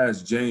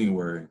past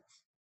January,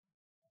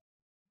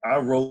 I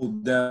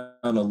wrote down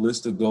a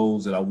list of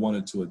goals that I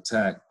wanted to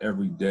attack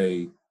every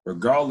day,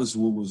 regardless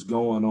of what was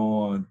going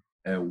on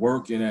at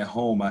work and at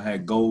home. I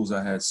had goals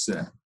I had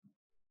set.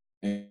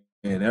 And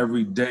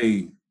every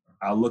day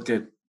I look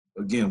at,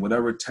 again,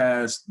 whatever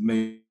task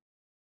may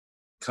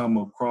come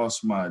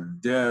across my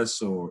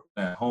desk or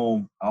at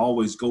home, I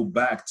always go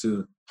back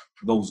to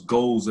those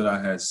goals that I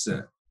had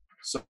set.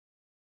 So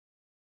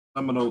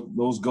some of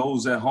those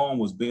goals at home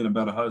was being a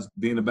better husband,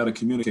 being a better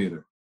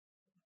communicator,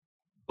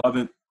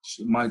 loving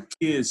my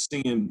kids,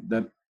 seeing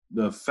that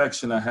the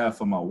affection I have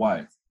for my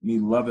wife. me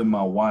loving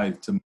my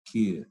wife to my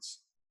kids,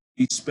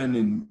 me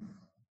spending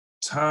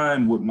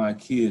time with my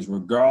kids,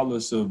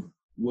 regardless of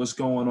what's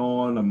going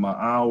on and my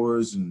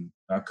hours. And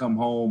I come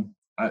home,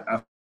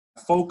 I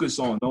focus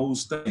on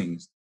those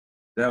things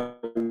that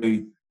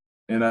way.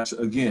 And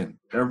again,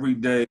 every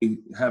day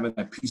having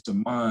that peace of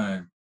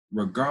mind,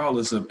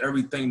 regardless of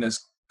everything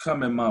that's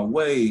coming my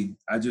way,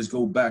 I just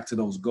go back to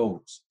those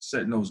goals,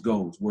 setting those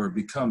goals where it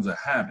becomes a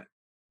habit.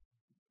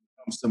 When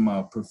it comes to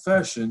my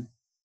profession,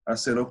 I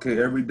said,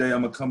 okay, every day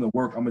I'm gonna come to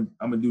work. I'm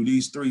gonna do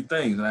these 3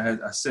 things, and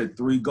I set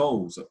 3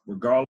 goals.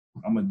 Regardless,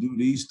 I'm gonna do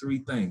these 3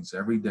 things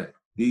every day.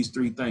 These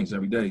 3 things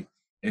every day,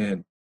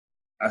 and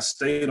I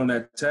stayed on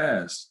that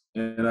task.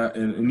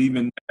 And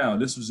even now,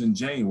 this was in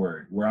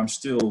January, where I'm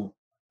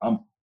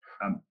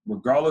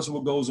regardless of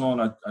what goes on,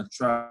 I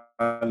try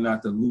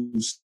not to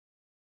lose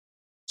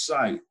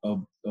sight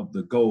of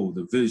the goal,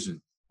 the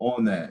vision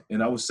on that.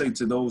 And I would say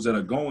to those that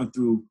are going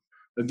through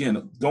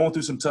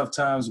some tough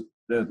times,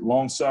 that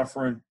long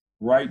suffering,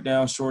 write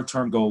down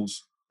short-term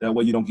goals. That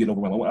way you don't get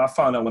overwhelmed. I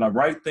found out when I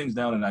write things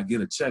down and I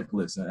get a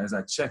checklist, and as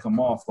I check them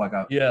off, like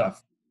I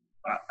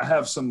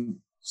have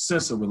some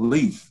sense of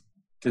relief,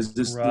 because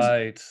there's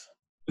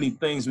many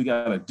things we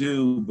got to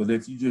do. But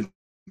if you just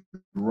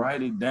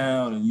write it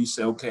down and you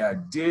say, okay, I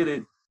did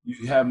it,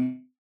 you have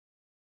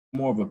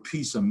more of a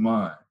peace of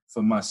mind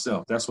for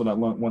myself. That's what I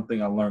learned. One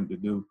thing I learned to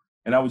do.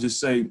 And I would just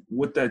say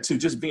with that too,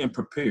 just being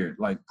prepared.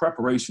 Like,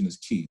 preparation is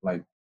key.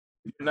 Like,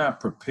 if you're not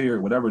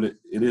prepared, whatever it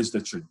is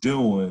that you're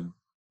doing,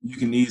 you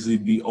can easily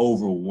be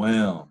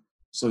overwhelmed.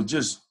 So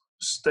just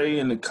stay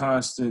in the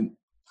constant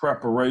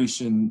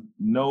preparation.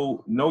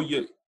 Know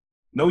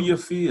your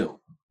field.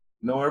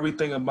 Know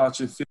everything about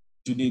your field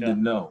you need to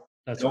know.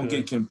 Don't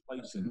get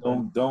complacent.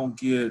 Don't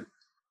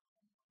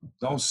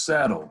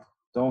settle.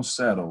 Don't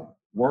settle.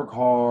 Work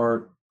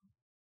hard.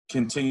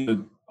 Continue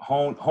to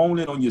hone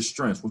in on your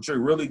strengths. What you're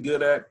really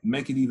good at,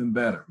 make it even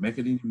better. Make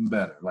it even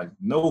better. Like,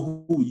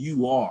 know who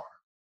you are.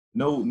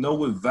 Know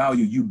what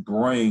value you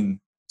bring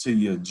to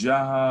your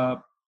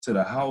job, to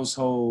the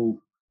household,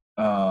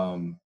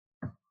 in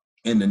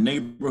the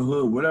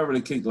neighborhood, whatever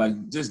the case.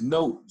 Like, just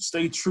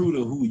stay true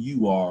to who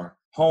you are.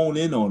 Hone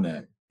in on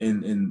that,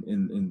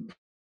 and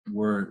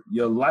where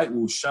your light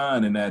will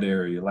shine in that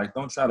area. Like,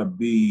 don't try to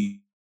be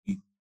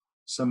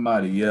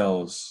somebody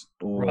else,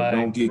 or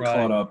don't get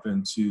caught up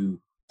into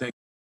thinking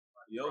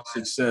somebody else's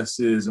success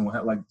is, and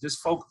like,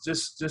 just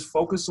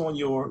focus on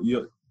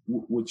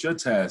what your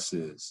task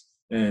is,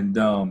 and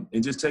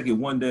just take it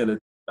one day at a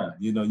time.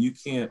 You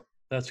can't.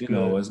 That's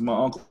good. As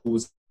my uncle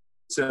would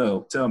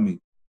tell me,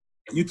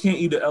 you can't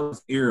eat an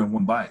elephant ear in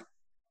one bite.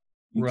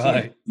 You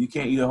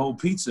can't eat a whole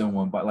pizza in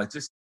one bite. Like,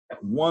 just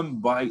one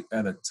bite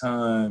at a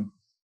time,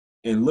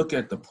 and look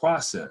at the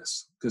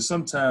process. Because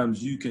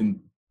sometimes you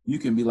can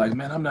be like,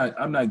 man,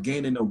 I'm not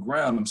gaining no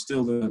ground. I'm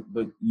still there.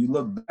 But you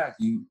look back,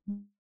 you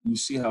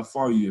see how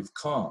far you have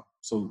come.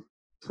 So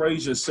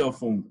praise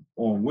yourself on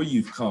where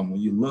you've come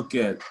when you look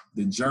at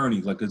the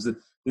journey. Like, 'cause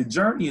the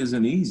journey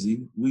isn't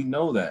easy. We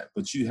know that,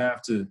 but you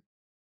got to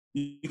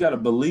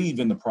believe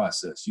in the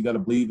process. You got to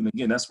believe. And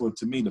again, that's where,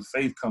 to me, the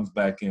faith comes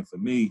back in for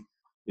me,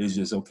 is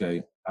just,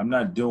 okay, I'm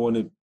not doing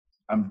it.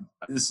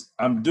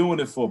 I'm doing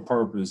it for a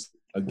purpose.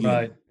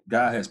 Again,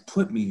 God has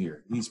put me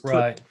here. He's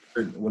put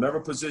in whatever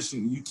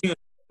position. You can't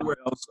go anywhere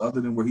else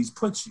other than where He's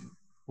put you.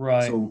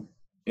 So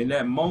in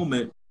that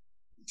moment,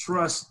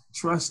 trust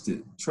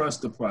it.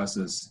 Trust the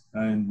process.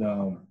 And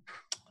I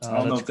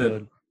don't know if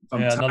that.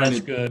 That's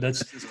good.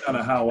 That's kind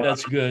of how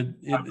that's good.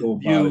 I go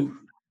about it.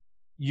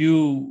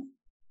 You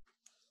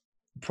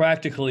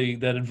practically,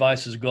 that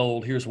advice is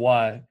gold. Here's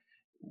why.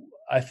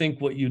 I think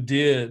what you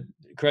did,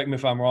 correct me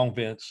if I'm wrong,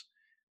 Vince,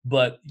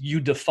 but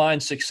you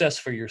defined success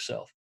for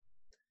yourself.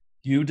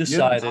 You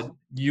decided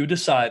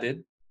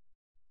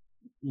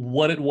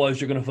what it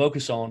was you're going to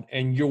focus on,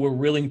 and you were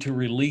willing to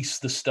release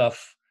the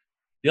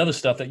other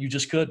stuff that you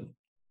just couldn't.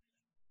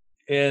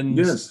 And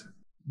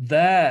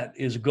that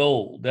is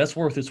gold. That's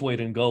worth its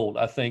weight in gold.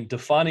 I think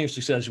defining your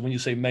success, when you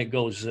say make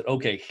goals, you said,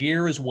 okay,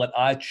 here is what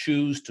I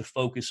choose to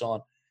focus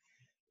on,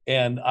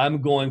 and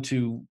I'm going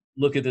to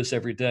look at this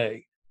every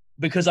day.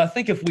 Because I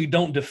think if we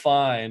don't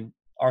define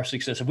our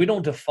success, if we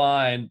don't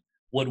define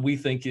what we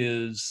think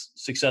is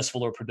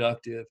successful or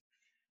productive,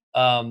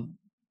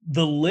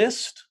 the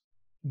list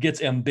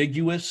gets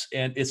ambiguous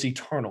and it's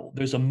eternal.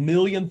 There's a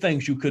million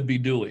things you could be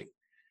doing.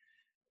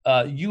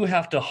 You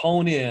have to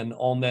hone in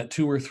on that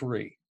 2 or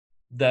 3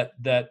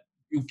 that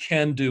you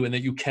can do and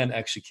that you can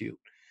execute.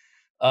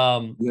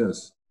 When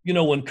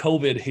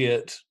COVID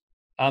hit,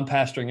 I'm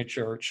pastoring a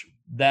church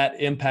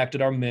that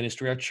impacted our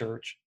ministry, our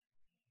church.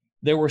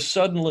 There were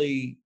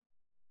suddenly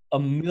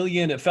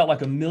it felt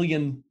like a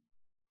million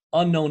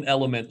unknown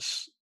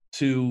elements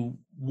to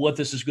what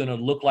this is going to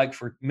look like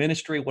for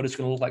ministry, what it's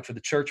going to look like for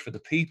the church, for the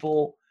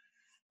people.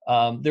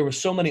 There were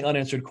so many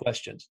unanswered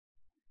questions.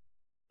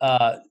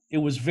 It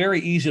was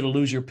very easy to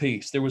lose your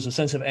peace. There was a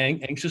sense of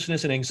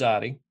anxiousness and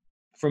anxiety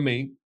for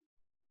me.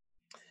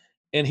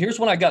 And here's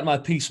when I got my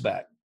peace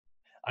back.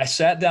 I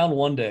sat down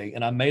one day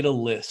and I made a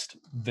list,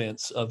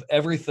 Vince, of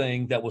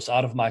everything that was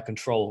out of my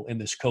control in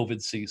this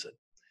COVID season.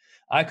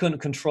 I couldn't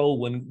control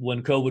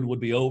when COVID would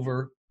be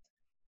over.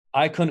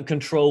 I couldn't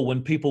control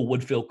when people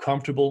would feel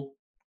comfortable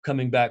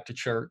coming back to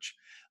church.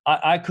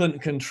 I couldn't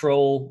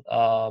control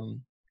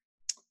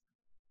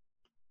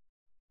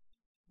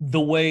the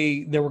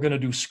way they were going to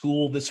do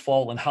school this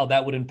fall and how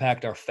that would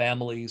impact our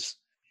families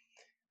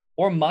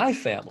or my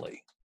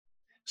family.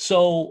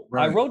 So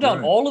I wrote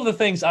down all of the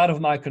things out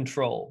of my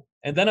control,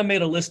 and then I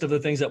made a list of the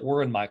things that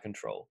were in my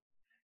control.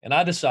 And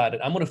I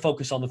decided I'm going to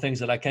focus on the things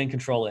that I can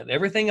control, and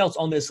everything else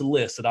on this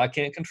list that I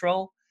can't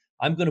control,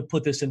 I'm going to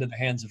put this into the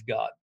hands of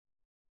God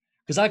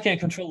because I can't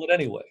control it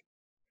anyway.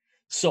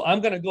 So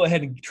I'm going to go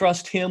ahead and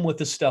trust him with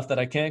the stuff that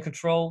I can't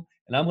control,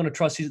 and I'm going to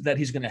trust that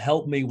he's going to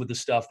help me with the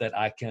stuff that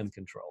I can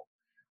control.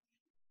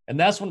 And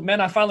that's when,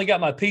 man, I finally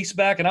got my peace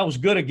back and I was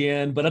good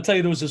again. But I tell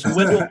you, there was this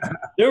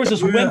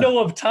window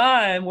of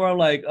time where I'm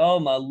like, oh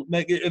my,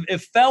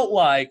 it felt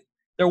like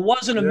there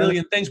wasn't a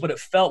million things, but it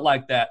felt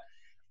like that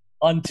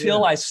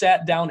until I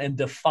sat down and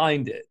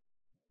defined it.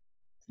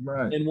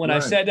 Right. And when I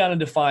sat down and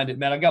defined it,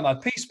 man, I got my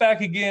peace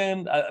back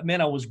again.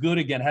 I was good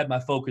again, had my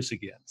focus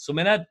again. So,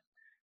 man,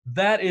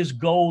 that is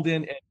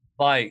golden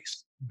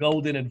advice.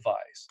 Golden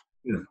advice.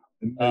 Yeah,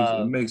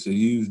 it makes a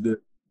huge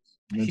difference.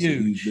 Makes a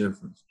huge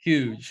difference.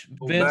 Huge.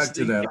 Go back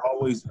to that. I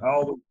always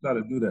try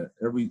to do that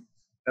every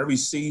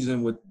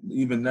season. With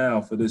even now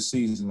for this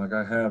season, like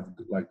I have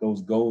like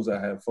those goals I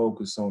have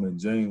focused on in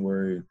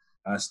January.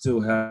 I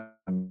still have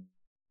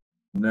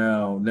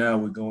now.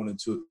 We're going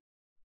into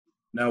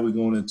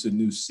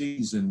new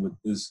season with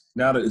this.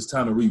 Now that it's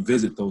time to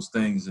revisit those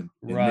things and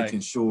making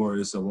sure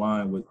it's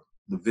aligned with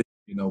the vision.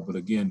 But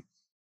again,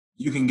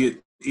 you can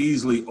get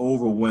easily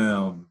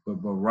overwhelmed, but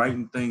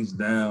writing things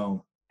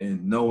down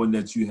and knowing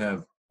that you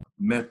have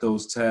met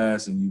those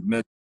tasks and you've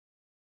met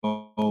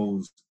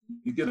those,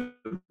 you get a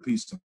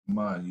peace of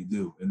mind. You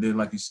do. And then,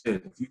 like you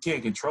said, if you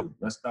can't control it,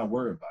 let's not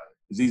worry about it.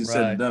 It's easy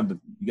said and done, but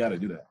you got to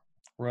do that.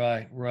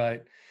 Right.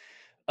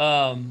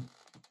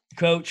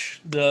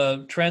 Coach,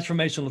 the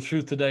transformational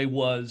truth today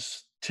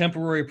was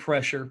temporary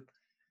pressure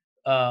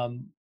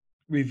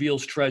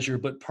reveals treasure,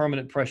 but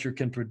permanent pressure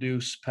can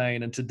produce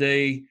pain. And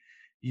today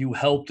you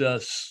helped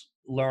us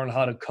learn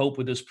how to cope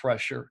with this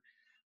pressure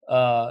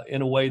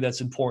in a way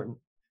that's important.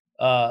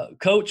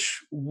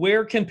 Coach,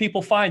 where can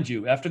people find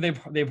you after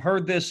they've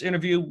heard this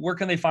interview? Where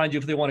can they find you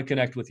if they want to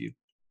connect with you?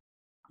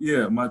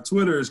 Yeah, my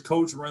Twitter is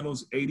Coach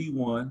Reynolds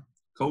 81.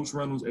 Coach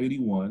Reynolds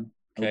 81.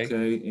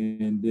 Okay,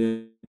 and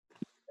then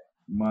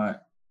my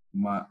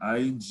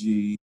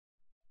IG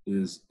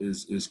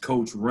is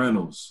Coach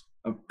Reynolds.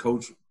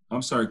 Coach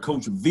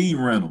V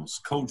Reynolds.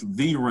 Coach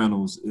V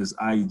Reynolds is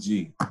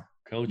IG.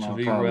 Coach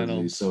V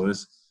Reynolds. So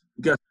it's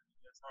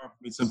hard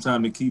for me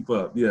sometimes to keep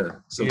up. Yeah.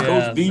 So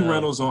Coach V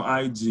Reynolds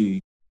on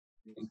IG,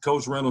 and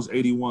Coach Reynolds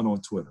 81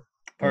 on Twitter.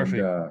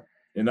 Perfect.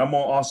 And I'm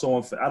also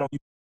on. I don't use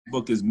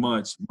Facebook as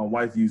much. My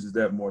wife uses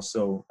that more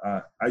so.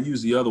 I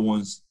use the other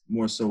ones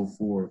more so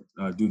for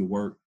do the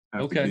work.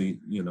 Have to be,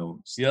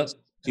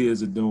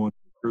 kids are doing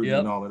recruiting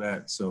and all of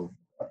that. So,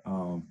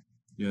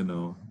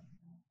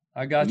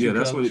 I got you. Yeah,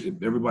 that's what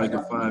everybody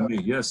can find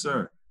me. Yes,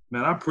 sir.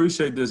 Man, I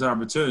appreciate this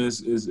opportunity.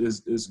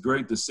 It's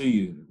great to see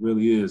you. It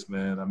really is,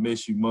 man. I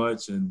miss you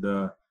much, and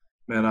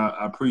man,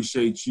 I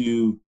appreciate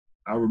you.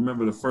 I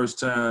remember the first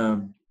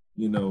time,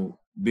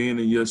 being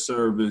in your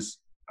service.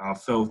 I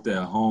felt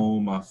at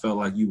home. I felt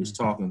like you was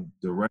talking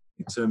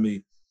directly to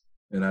me,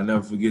 and I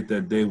never forget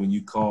that day when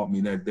you called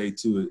me that day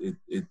too.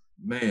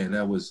 Man,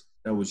 that was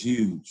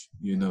huge.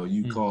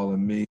 You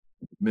calling me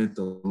meant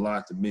a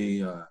lot to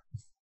me.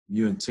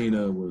 You and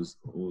Tina was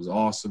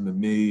awesome to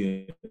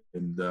me,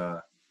 and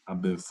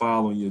I've been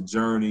following your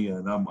journey,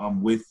 and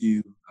I'm with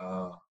you.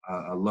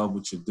 I love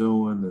what you're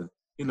doing.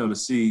 To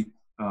see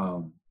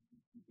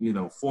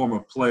former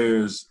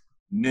players,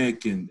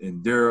 Nick and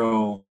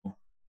Daryl,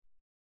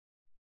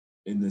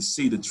 and to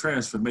see the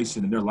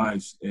transformation in their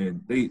lives,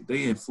 and they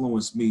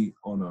influenced me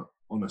on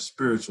a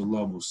spiritual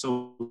level.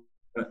 So,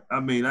 I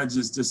mean,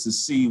 just to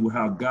see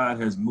how God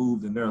has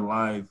moved in their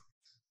life,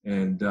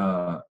 and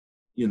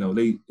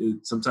they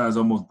sometimes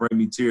almost bring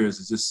me tears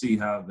to just see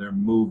how they're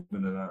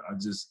moving, and I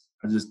just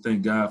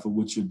thank God for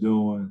what you're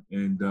doing,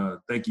 and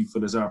thank you for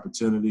this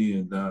opportunity,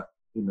 and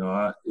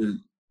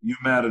you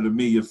matter to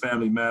me, your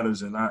family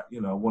matters, and I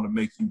want to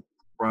make you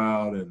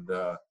proud, and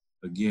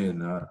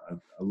again, I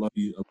love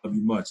you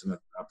much, and I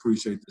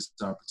appreciate this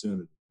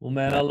opportunity. Well,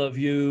 man, I love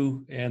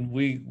you, and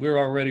we're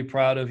already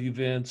proud of you,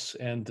 Vince,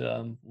 and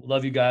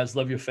love you guys,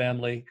 love your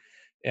family,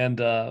 and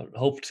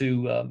hope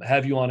to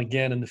have you on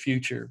again in the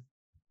future.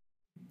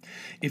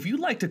 If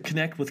you'd like to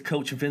connect with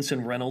Coach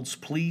Vincent Reynolds,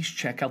 please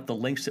check out the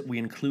links that we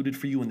included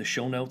for you in the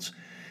show notes.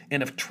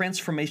 And if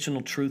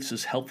Transformational Truths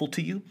is helpful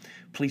to you,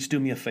 please do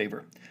me a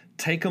favor.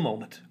 Take a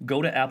moment,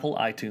 go to Apple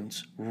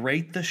iTunes,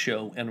 rate the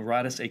show, and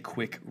write us a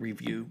quick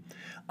review.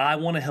 I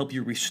want to help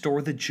you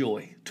restore the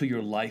joy to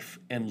your life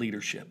and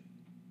leadership.